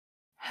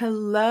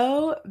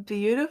Hello,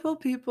 beautiful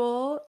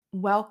people.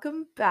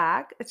 Welcome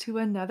back to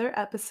another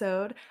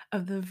episode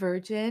of the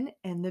Virgin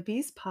and the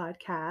Beast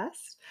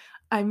podcast.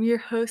 I'm your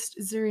host,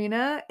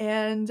 Zarina,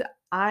 and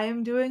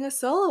I'm doing a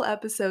solo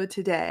episode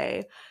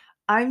today.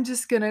 I'm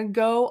just going to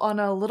go on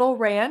a little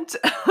rant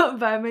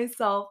by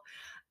myself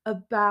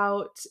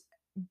about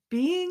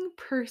being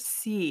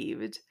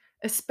perceived,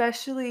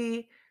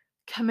 especially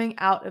coming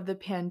out of the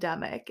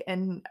pandemic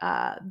and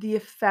the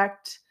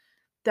effect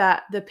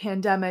that the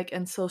pandemic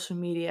and social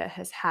media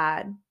has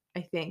had, I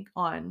think,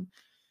 on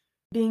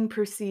being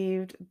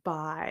perceived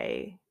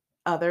by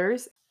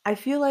others. I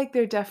feel like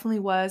there definitely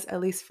was, at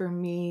least for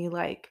me,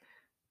 like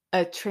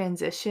a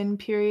transition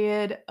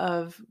period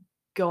of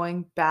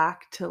going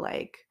back to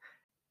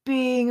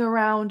being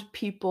around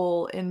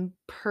people in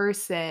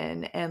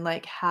person and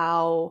like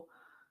how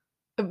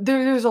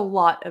there's a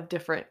lot of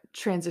different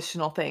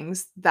transitional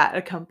things that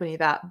accompany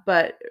that,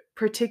 but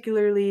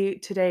particularly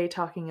today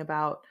talking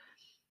about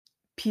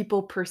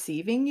people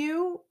perceiving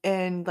you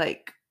and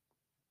like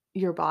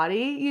your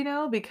body,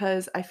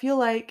 because I feel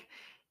like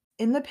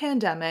in the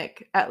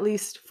pandemic, at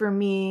least for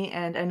me,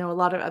 and I know a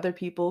lot of other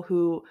people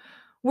who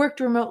worked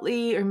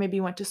remotely or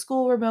maybe went to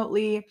school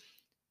remotely,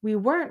 we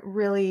weren't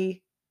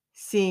really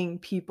seeing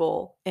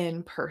people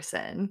in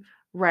person,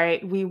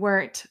 right? We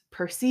weren't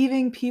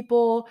perceiving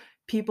people.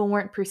 People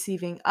weren't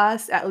perceiving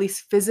us, at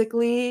least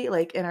physically,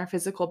 like in our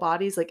physical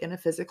bodies, like in a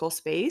physical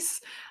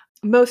space.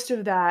 Most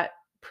of that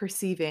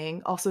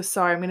perceiving, also,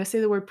 sorry, I'm going to say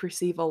the word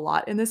perceive a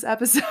lot in this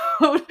episode.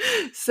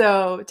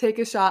 So take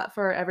a shot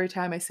for every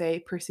time I say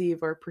perceive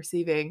or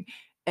perceiving,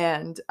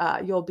 and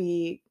you'll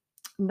be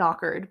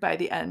knockered by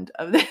the end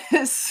of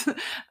this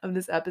of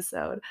this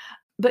episode.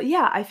 But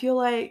yeah, I feel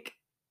like,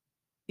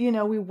 we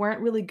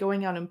weren't really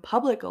going out in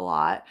public a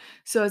lot.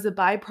 So as a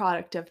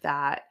byproduct of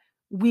that,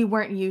 we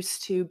weren't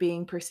used to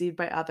being perceived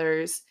by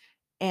others.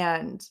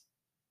 And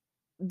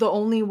the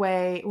only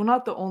way, well,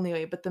 not the only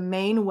way, but the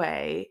main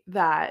way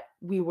that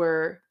we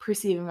were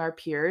perceiving our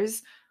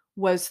peers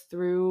was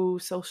through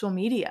social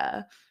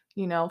media,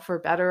 for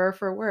better or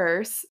for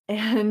worse.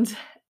 And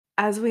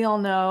as we all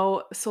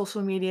know,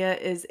 social media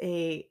is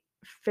a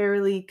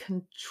fairly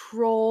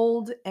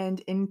controlled and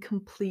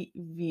incomplete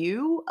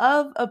view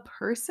of a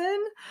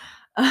person.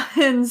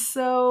 And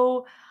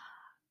so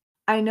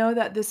I know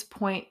that this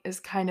point is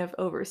kind of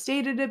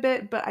overstated a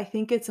bit, but I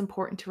think it's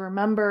important to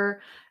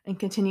remember and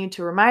continue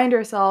to remind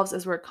ourselves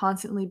as we're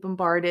constantly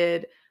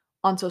bombarded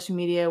on social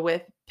media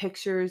with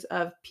pictures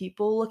of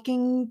people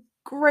looking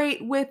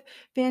great with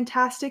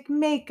fantastic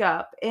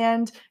makeup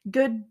and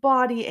good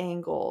body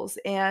angles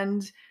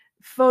and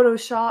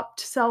photoshopped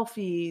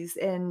selfies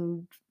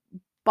and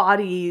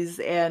bodies,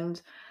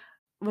 and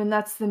when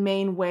that's the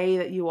main way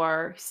that you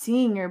are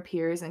seeing your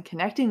peers and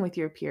connecting with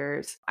your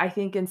peers, I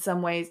think in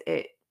some ways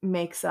it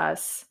makes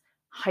us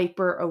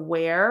hyper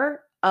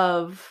aware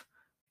of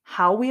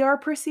how we are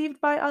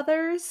perceived by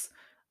others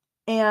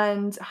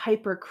and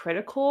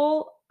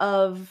hypercritical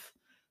of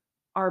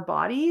our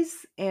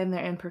bodies and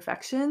their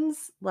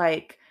imperfections,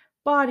 like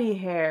body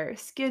hair,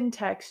 skin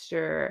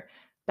texture,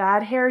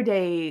 bad hair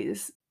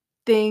days,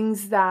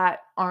 things that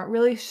aren't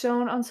really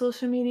shown on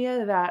social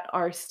media that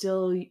are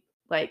still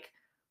like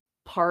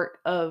part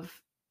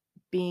of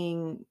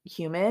being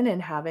human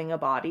and having a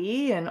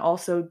body, and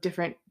also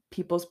different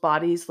people's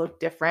bodies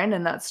look different,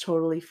 and that's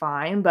totally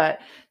fine. But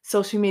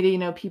social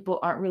media, people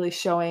aren't really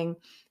showing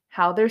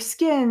how their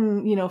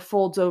skin,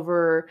 folds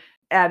over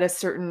at a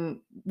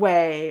certain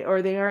way,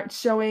 or they aren't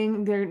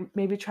showing, they're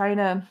maybe trying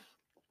to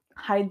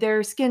hide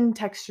their skin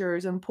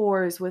textures and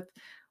pores with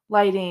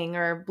lighting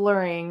or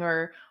blurring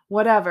or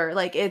whatever.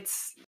 Like,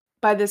 it's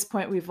by this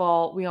point we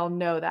all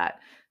know that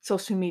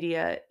social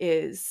media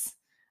is,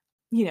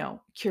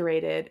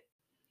 curated.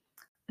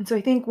 And so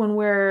I think when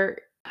we're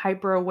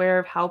hyper aware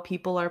of how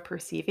people are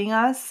perceiving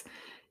us,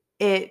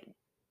 it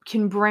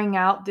can bring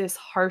out this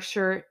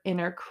harsher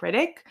inner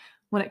critic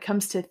when it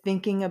comes to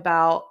thinking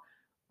about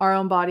our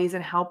own bodies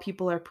and how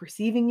people are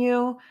perceiving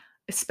you,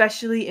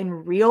 especially in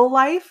real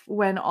life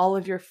when all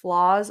of your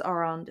flaws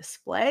are on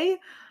display.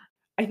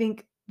 I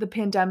think the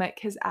pandemic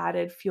has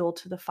added fuel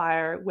to the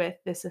fire with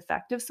this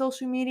effect of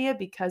social media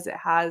because it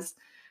has,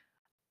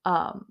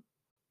 um,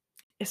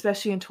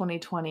 especially in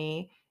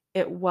 2020,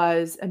 it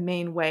was a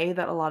main way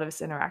that a lot of us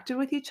interacted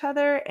with each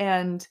other,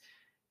 and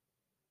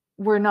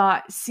we're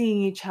not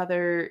seeing each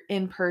other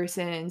in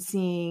person and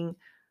seeing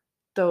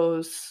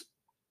those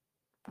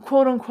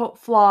quote unquote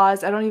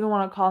flaws. I don't even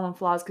want to call them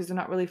flaws because they're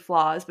not really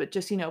flaws, but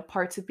just,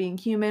 parts of being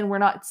human. We're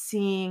not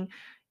seeing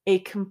a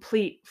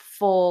complete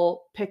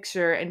full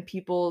picture and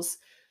people's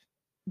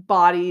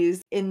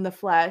bodies in the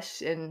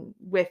flesh and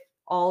with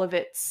all of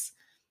its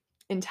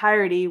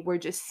entirety. We're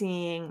just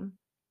seeing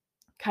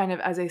kind of,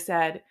 as I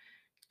said,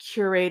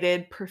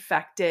 curated,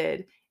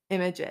 perfected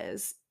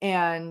images.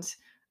 And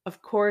of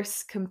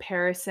course,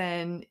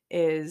 comparison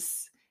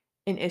is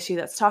an issue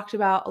that's talked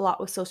about a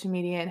lot with social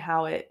media, and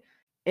how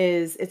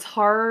it's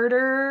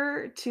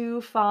harder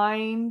to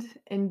find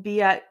and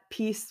be at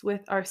peace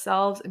with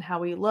ourselves and how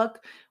we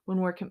look when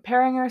we're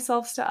comparing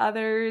ourselves to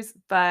others.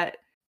 But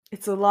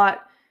It's a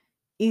lot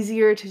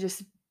easier to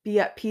just be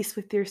at peace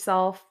with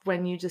yourself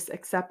when you just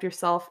accept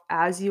yourself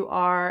as you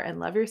are and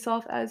love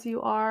yourself as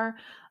you are.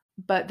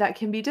 But that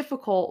can be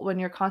difficult when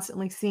you're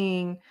constantly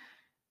seeing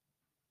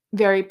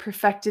very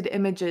perfected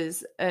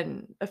images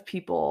and of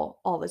people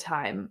all the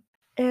time.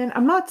 And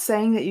I'm not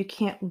saying that you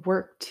can't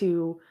work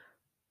to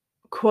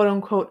quote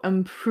unquote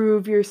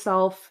improve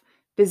yourself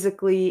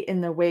physically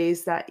in the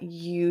ways that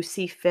you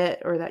see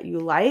fit or that you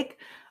like,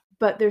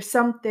 but there's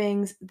some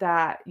things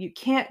that you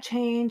can't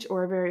change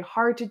or are very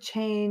hard to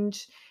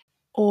change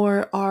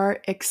or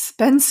are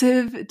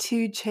expensive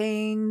to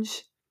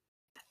change.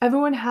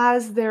 Everyone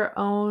has their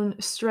own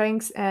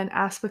strengths and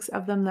aspects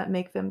of them that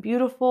make them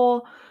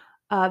beautiful.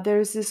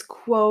 There's this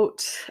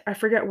quote, I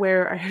forget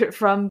where I heard it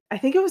from. I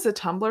think it was a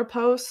Tumblr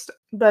post,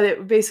 but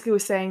it basically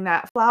was saying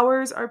that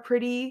flowers are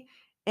pretty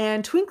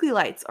and twinkly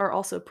lights are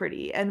also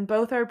pretty, and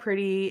both are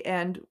pretty.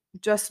 And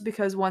just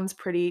because one's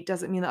pretty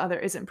doesn't mean the other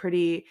isn't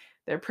pretty.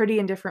 They're pretty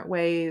in different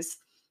ways.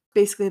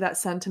 Basically, that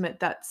sentiment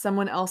that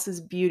someone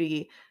else's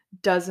beauty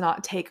does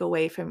not take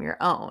away from your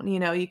own.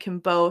 You can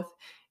both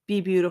be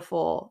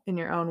beautiful in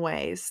your own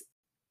ways.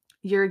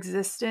 Your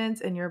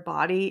existence and your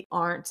body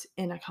aren't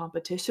in a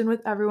competition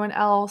with everyone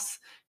else.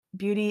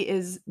 Beauty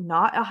is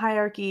not a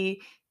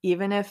hierarchy,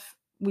 even if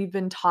we've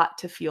been taught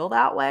to feel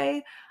that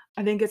way.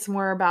 I think it's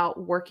more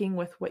about working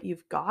with what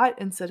you've got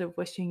instead of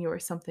wishing you were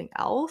something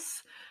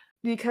else.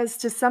 Because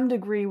to some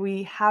degree,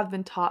 we have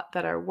been taught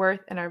that our worth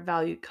and our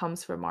value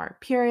comes from our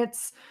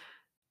appearance.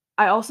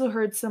 I also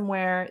heard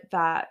somewhere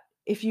that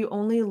if you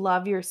only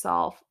love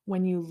yourself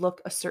when you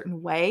look a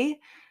certain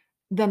way,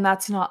 then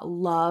that's not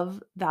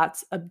love,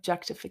 that's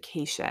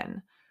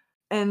objectification.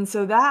 And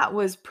so that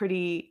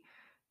really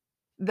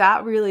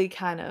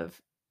kind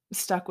of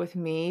stuck with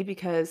me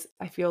because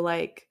I feel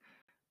like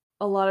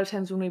a lot of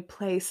times when we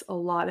place a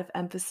lot of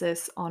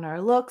emphasis on our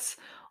looks,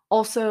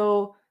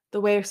 also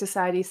the way our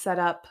society is set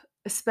up,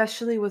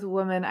 especially with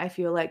women, I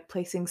feel like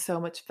placing so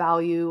much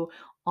value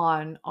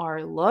on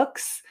our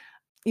looks,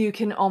 you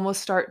can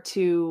almost start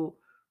to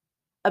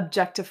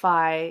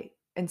objectify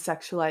and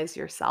sexualize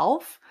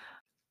yourself.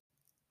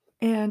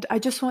 And I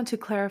just want to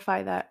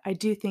clarify that I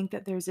do think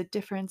that there's a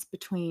difference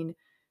between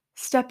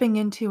stepping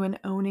into and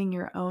owning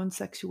your own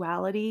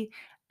sexuality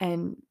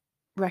and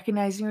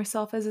recognizing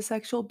yourself as a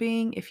sexual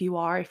being if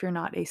you're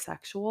not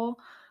asexual.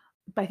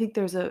 But I think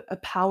there's a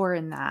power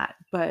in that.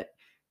 But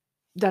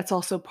that's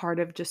also part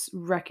of just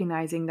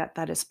recognizing that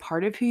that is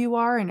part of who you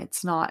are and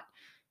it's not,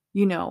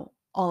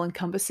 all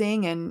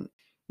encompassing and,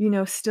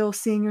 still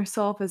seeing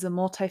yourself as a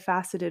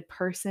multifaceted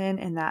person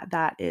and that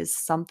that is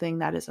something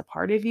that is a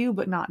part of you,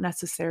 but not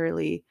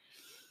necessarily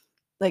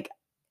like,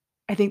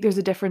 I think there's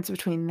a difference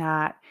between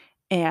that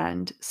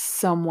and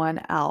someone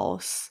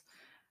else.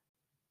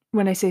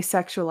 When I say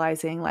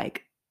sexualizing,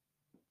 like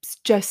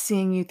just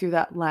seeing you through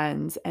that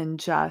lens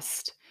and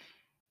just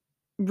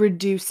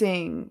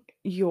reducing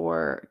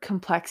your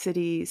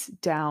complexities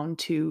down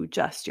to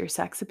just your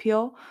sex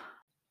appeal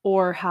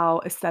or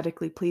how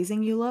aesthetically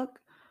pleasing you look.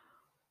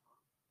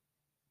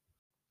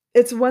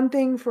 It's one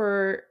thing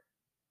for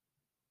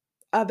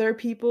other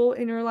people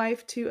in your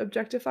life to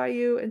objectify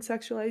you and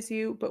sexualize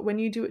you, but when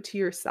you do it to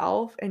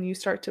yourself and you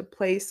start to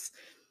place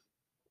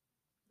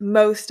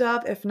most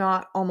of, if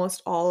not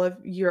almost all of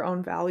your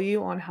own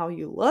value on how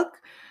you look,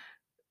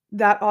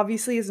 that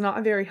obviously is not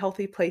a very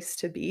healthy place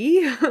to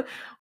be.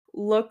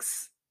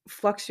 Looks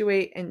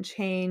fluctuate and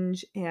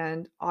change,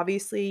 and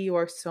obviously you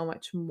are so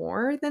much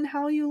more than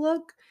how you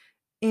look.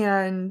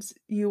 And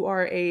you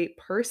are a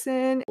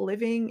person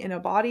living in a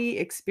body,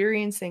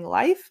 experiencing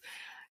life.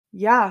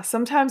 Yeah,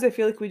 sometimes I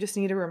feel like we just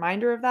need a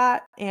reminder of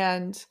that.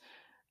 And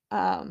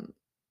um,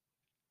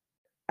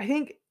 I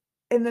think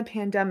in the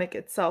pandemic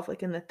itself,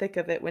 like in the thick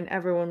of it, when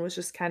everyone was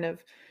just kind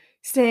of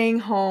staying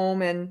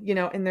home and,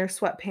 in their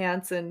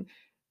sweatpants, and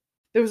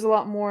there was a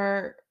lot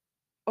more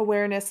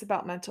awareness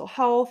about mental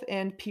health,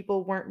 and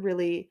people weren't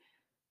really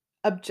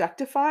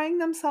objectifying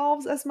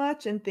themselves as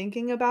much and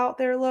thinking about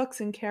their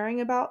looks and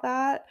caring about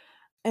that.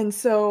 And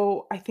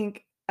so I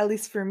think, at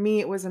least for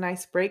me, it was a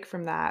nice break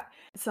from that.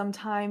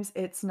 Sometimes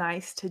it's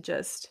nice to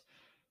just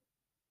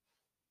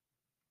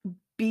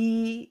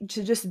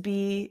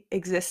be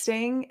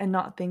existing and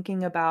not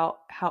thinking about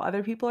how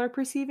other people are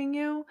perceiving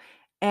you.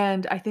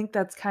 And I think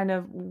that's kind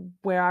of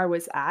where I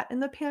was at in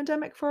the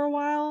pandemic for a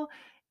while.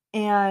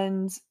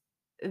 And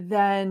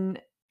then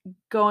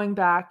going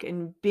back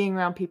and being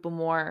around people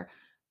more,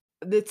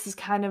 this is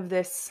kind of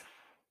this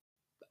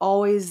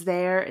always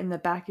there in the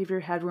back of your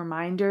head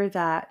reminder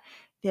that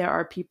there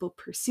are people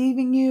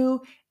perceiving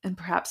you and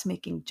perhaps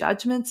making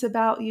judgments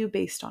about you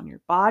based on your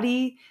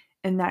body,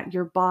 and that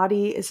your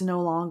body is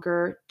no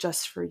longer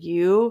just for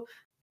you.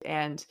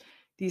 And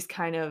these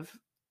kind of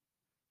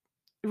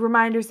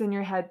reminders in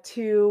your head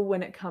too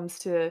when it comes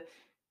to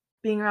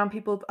being around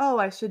people of, "Oh,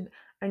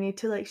 I need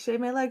to, like, shave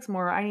my legs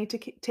more, I need to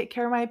take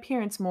care of my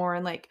appearance more,"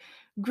 and, like,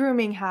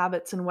 grooming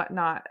habits and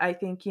whatnot. I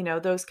think,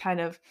 those kind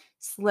of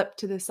slipped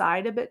to the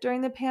side a bit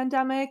during the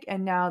pandemic,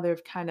 and now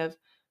they've kind of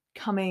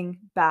coming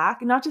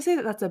back. Not to say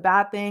that that's a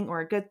bad thing or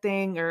a good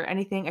thing or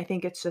anything. I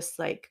think it's just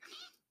like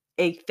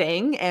a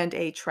thing and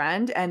a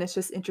trend, and it's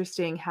just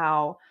interesting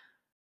how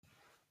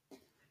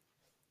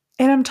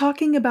and I'm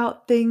talking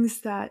about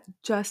things that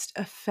just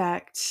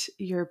affect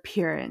your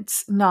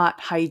appearance, not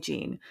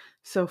hygiene.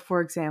 So, for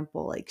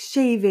example, like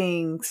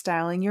shaving,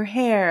 styling your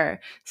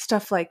hair,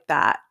 stuff like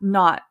that,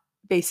 not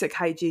basic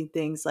hygiene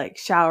things like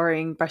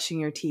showering, brushing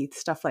your teeth,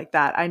 stuff like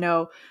that. I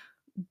know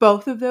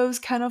both of those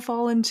kind of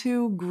fall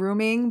into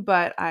grooming,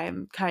 but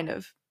I'm kind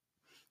of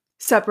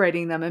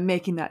separating them and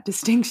making that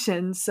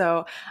distinction.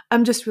 So,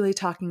 I'm just really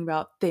talking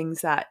about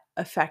things that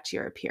affect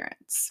your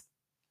appearance.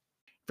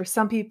 For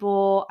some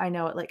people, I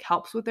know it, like,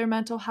 helps with their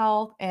mental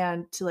health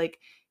and to, like,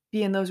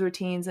 be in those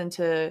routines and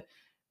to,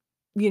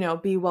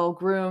 be well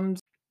groomed,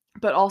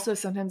 but also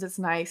sometimes it's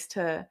nice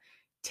to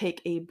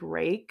take a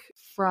break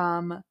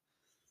from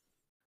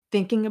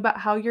thinking about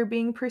how you're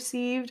being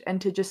perceived and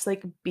to just,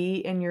 like, be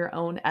in your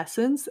own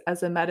essence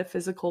as a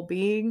metaphysical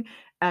being,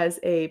 as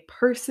a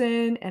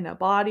person in a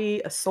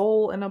body, a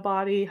soul in a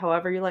body,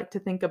 however you like to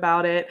think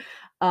about it,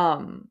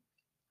 um,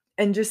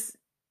 and just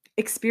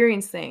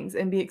experience things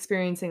and be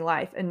experiencing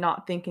life and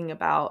not thinking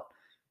about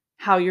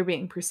how you're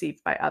being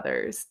perceived by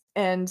others.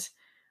 And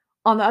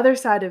on the other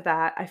side of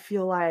that, I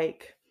feel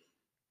like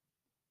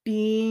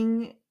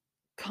being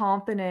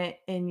confident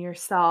in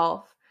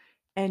yourself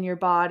and your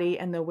body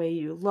and the way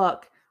you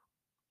look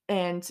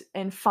and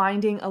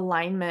finding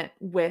alignment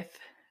with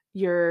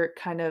your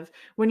kind of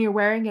when you're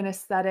wearing an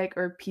aesthetic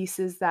or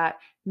pieces that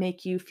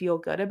make you feel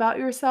good about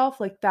yourself,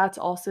 like that's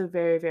also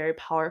very, very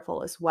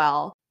powerful as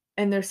well.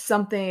 And there's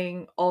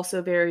something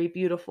also very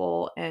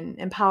beautiful and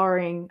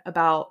empowering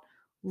about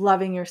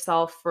loving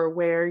yourself for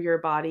where your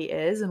body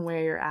is and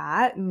where you're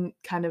at and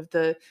kind of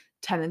the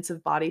tenets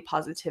of body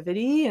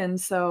positivity.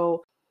 And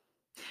so,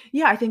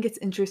 yeah, I think it's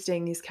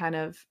interesting these kind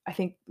of I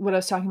think what I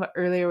was talking about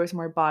earlier was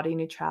more body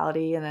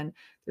neutrality, and then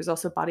there's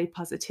also body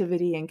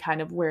positivity and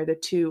kind of where the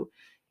two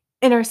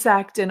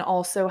intersect and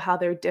also how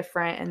they're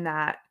different in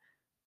that,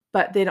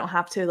 but they don't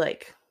have to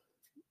like,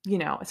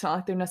 it's not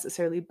like they're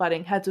necessarily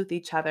butting heads with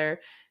each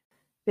other.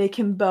 They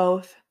can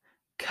both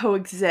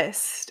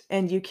coexist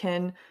and you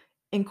can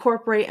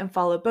incorporate and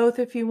follow both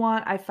if you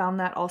want. I found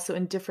that also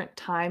in different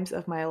times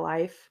of my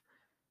life.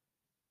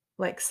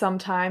 Like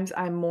sometimes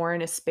I'm more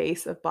in a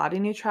space of body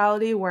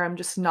neutrality where I'm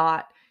just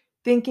not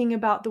thinking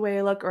about the way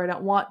I look or I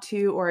don't want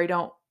to or I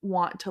don't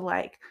want to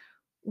like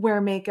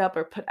wear makeup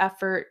or put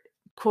effort,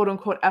 quote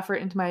unquote effort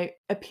into my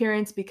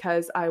appearance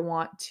because I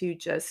want to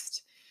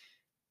just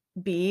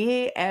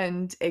be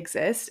and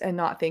exist and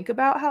not think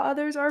about how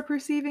others are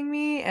perceiving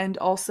me. And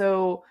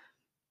also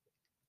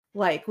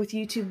like with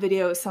YouTube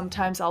videos,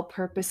 sometimes I'll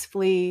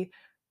purposefully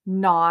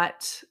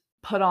not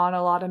put on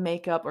a lot of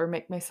makeup or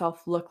make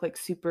myself look like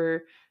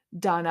super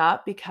done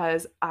up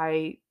because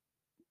I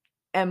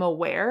am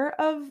aware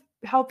of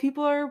how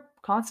people are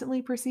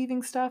constantly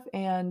perceiving stuff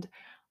and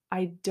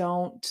I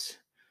don't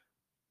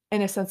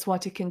in a sense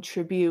want to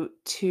contribute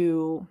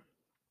to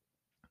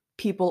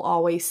people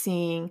always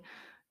seeing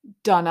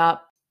done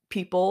up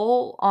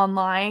people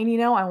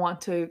online, I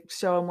want to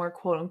show a more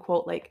quote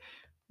unquote like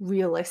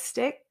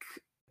realistic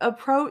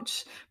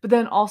approach. But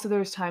then also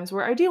there's times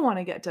where I do want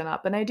to get done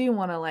up and I do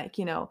want to like,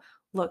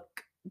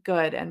 look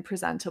good and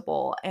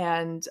presentable.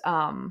 And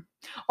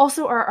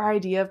also our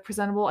idea of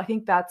presentable, I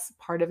think that's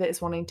part of it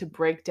is wanting to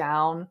break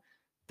down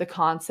the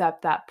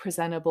concept that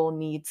presentable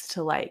needs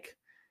to like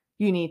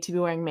you need to be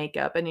wearing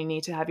makeup and you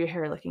need to have your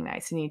hair looking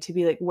nice. You need to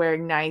be like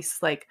wearing nice,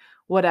 like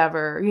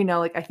whatever,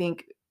 like I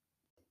think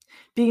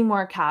being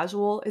more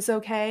casual is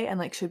okay and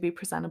like should be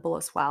presentable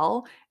as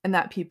well and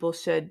that people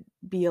should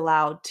be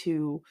allowed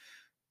to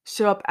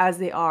show up as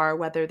they are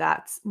whether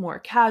that's more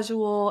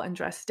casual and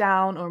dressed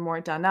down or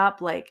more done up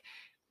like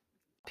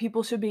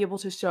people should be able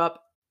to show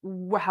up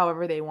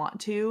however they want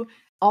to.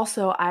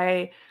 Also,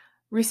 I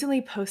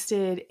recently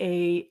posted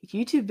a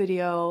YouTube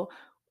video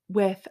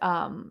with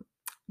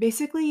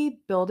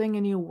basically building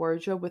a new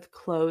wardrobe with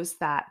clothes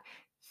that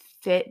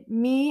fit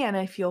me and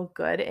I feel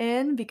good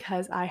in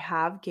because I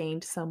have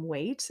gained some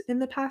weight in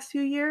the past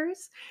few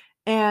years.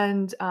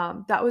 And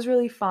that was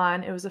really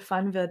fun. It was a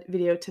fun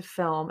video to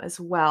film as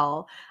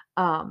well.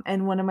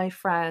 And one of my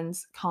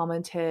friends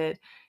commented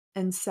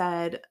and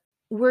said,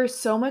 we're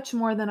so much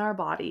more than our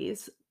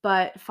bodies,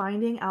 but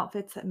finding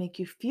outfits that make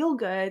you feel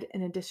good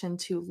in addition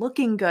to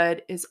looking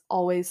good is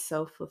always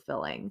so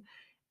fulfilling.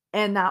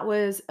 And that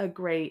was a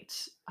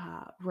great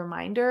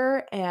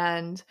reminder.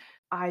 And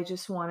I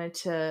just wanted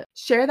to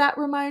share that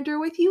reminder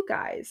with you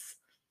guys.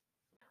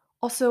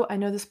 Also, I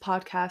know this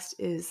podcast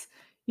is,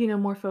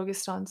 more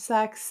focused on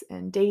sex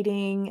and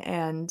dating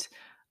and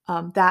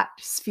that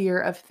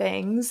sphere of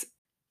things.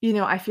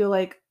 I feel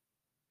like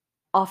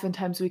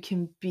oftentimes we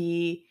can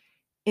be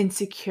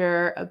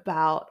insecure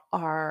about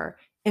our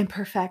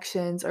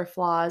imperfections or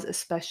flaws,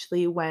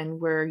 especially when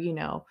we're,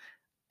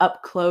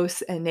 up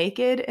close and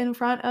naked in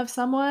front of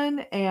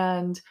someone.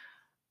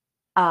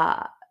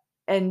 Uh,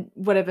 and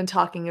what I've been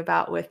talking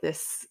about with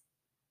this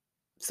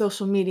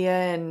social media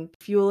and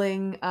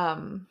fueling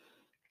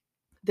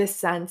this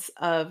sense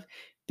of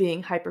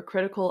being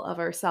hypercritical of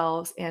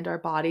ourselves and our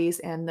bodies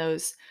and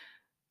those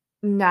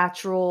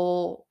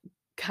natural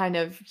kind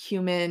of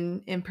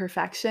human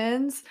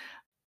imperfections,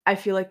 I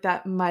feel like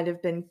that might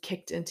have been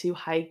kicked into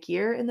high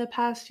gear in the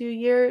past few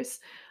years,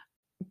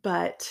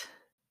 but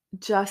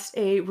just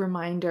a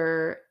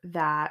reminder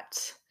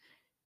that,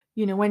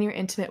 when you're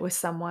intimate with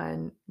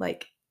someone,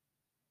 like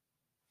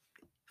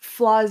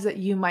flaws that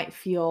you might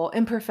feel,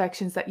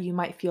 imperfections that you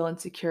might feel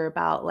insecure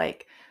about,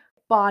 like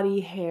body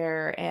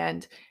hair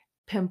and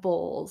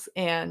pimples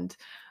and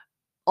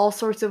all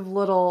sorts of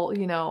little,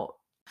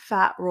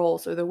 fat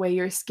rolls or the way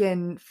your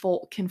skin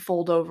can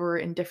fold over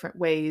in different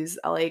ways,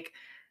 like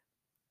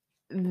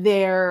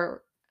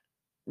they're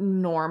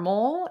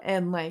normal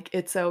and like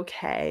it's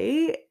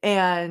okay.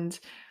 And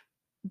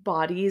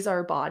bodies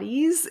are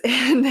bodies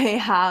and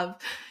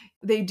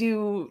they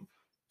do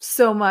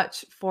so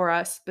much for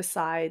us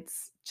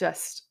besides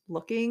just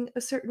looking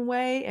a certain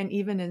way. And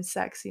even in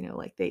sex,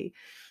 like they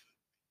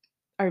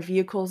are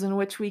vehicles in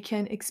which we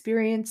can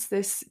experience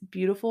this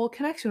beautiful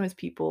connection with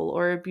people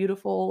or a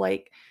beautiful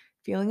like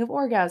feeling of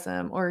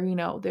orgasm, or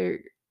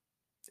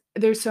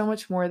there's so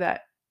much more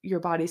that your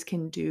bodies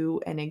can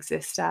do and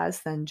exist as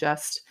than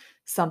just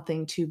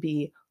something to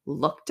be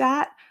looked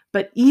at.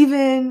 But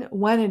even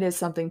when it is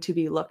something to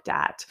be looked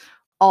at,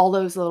 all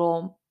those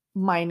little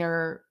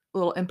minor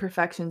little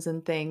imperfections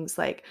and things,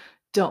 like,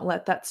 don't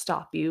let that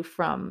stop you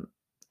from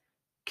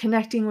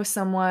connecting with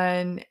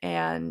someone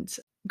and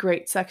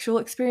great sexual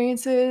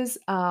experiences.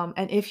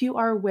 And if you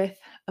are with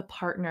a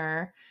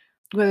partner,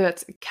 whether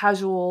it's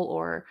casual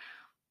or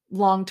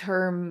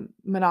long-term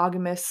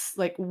monogamous,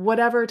 like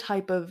whatever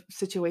type of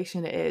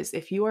situation it is,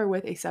 if you are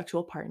with a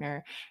sexual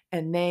partner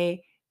and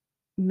they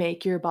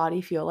make your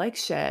body feel like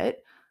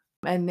shit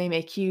and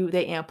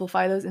they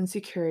amplify those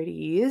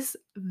insecurities,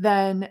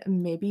 then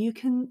maybe you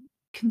can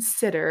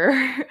consider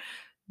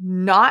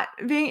not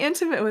being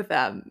intimate with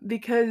them,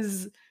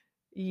 because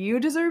you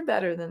deserve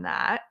better than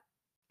that.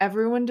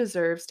 Everyone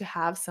deserves to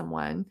have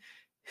someone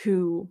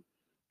who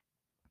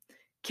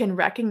can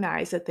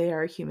recognize that they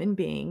are a human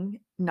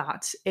being,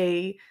 not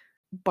a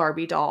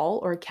Barbie doll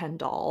or Ken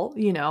doll.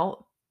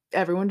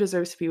 Everyone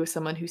deserves to be with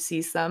someone who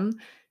sees them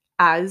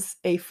as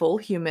a full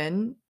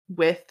human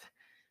with,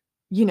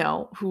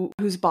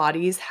 whose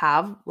bodies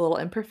have little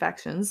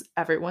imperfections.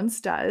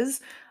 Everyone's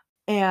does.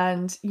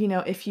 And,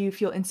 if you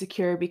feel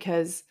insecure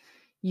because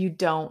you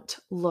don't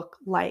look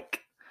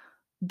like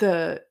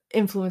the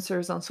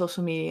influencers on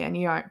social media and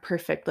you aren't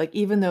perfect, like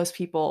even those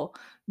people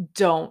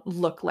don't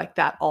look like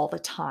that all the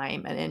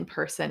time and in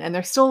person, and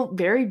they're still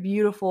very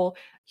beautiful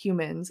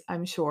humans,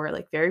 I'm sure,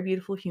 like very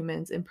beautiful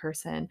humans in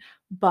person,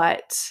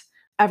 but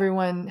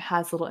everyone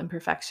has little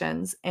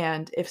imperfections,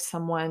 and if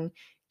someone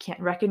can't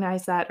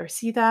recognize that or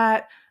see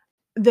that,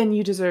 then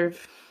you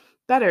deserve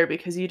better,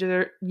 because you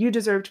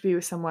deserve to be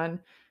with someone,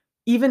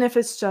 even if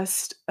it's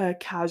just a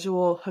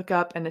casual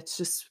hookup and it's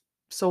just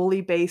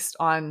solely based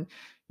on,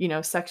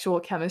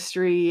 sexual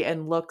chemistry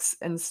and looks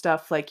and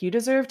stuff. Like, you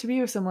deserve to be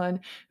with someone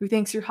who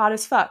thinks you're hot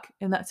as fuck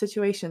in that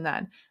situation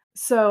then.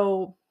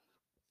 So,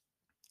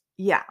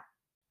 yeah,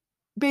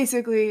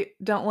 basically,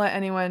 don't let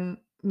anyone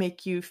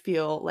make you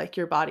feel like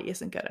your body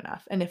isn't good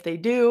enough. And if they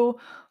do,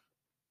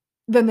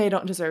 then they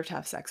don't deserve to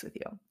have sex with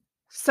you.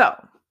 So,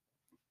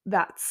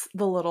 that's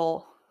the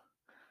little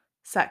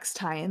sex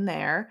tie in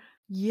there.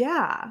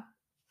 Yeah.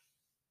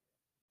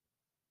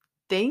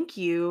 Thank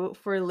you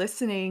for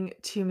listening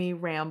to me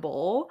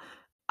ramble.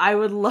 I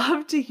would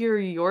love to hear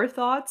your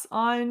thoughts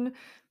on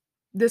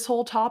this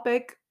whole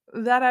topic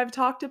that I've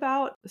talked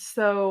about.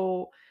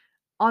 So,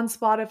 on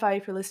Spotify,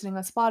 if you're listening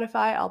on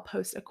Spotify, I'll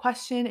post a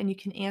question and you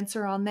can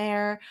answer on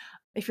there.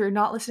 If you're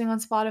not listening on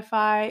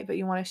Spotify, but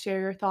you want to share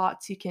your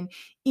thoughts, you can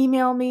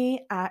email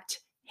me at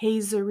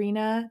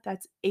heyzarina,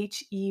 that's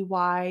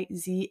HEYZAREENA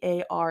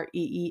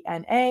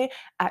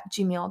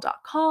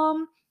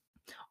 @gmail.com.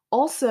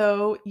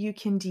 Also, you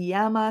can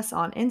DM us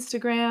on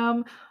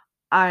Instagram.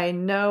 I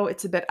know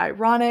it's a bit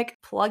ironic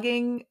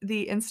plugging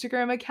the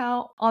Instagram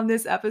account on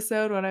this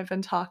episode when I've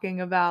been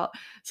talking about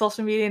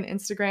social media and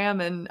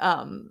Instagram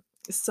and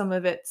some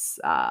of its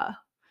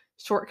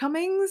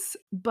shortcomings.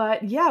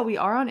 But yeah, we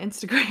are on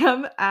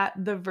Instagram at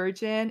The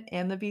Virgin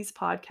and the Beast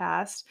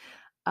Podcast.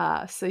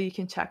 So you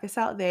can check us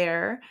out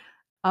there.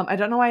 I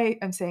don't know why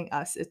I'm saying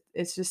us.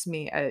 It's just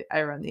me.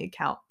 I run the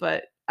account,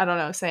 but I don't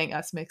know. Saying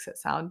us makes it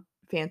sound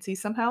fancy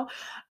somehow.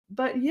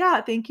 But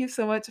yeah, thank you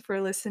so much for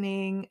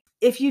listening.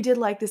 If you did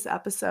like this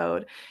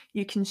episode,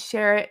 you can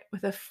share it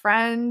with a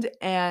friend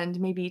and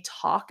maybe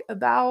talk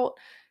about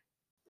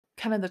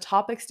kind of the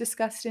topics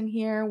discussed in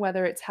here,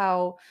 whether it's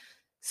how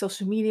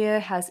social media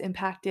has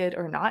impacted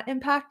or not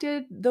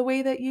impacted the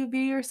way that you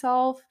view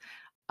yourself.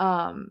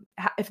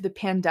 If the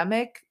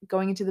pandemic,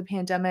 going into the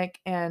pandemic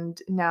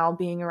and now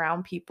being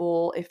around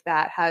people, if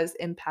that has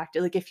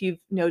impacted, like if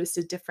you've noticed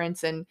a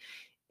difference in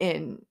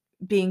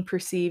being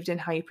perceived and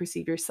how you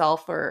perceive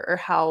yourself, or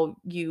how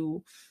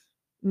you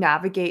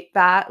navigate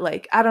that.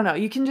 Like, I don't know,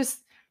 you can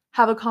just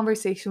have a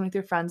conversation with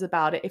your friends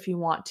about it if you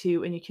want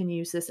to, and you can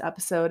use this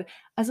episode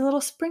as a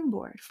little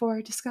springboard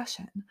for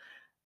discussion.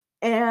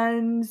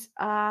 And,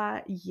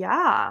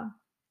 yeah,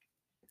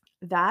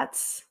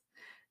 that's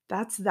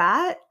that's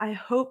that. I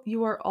hope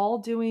you are all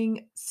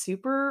doing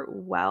super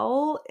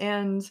well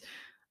and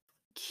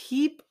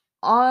keep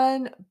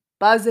on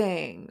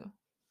buzzing.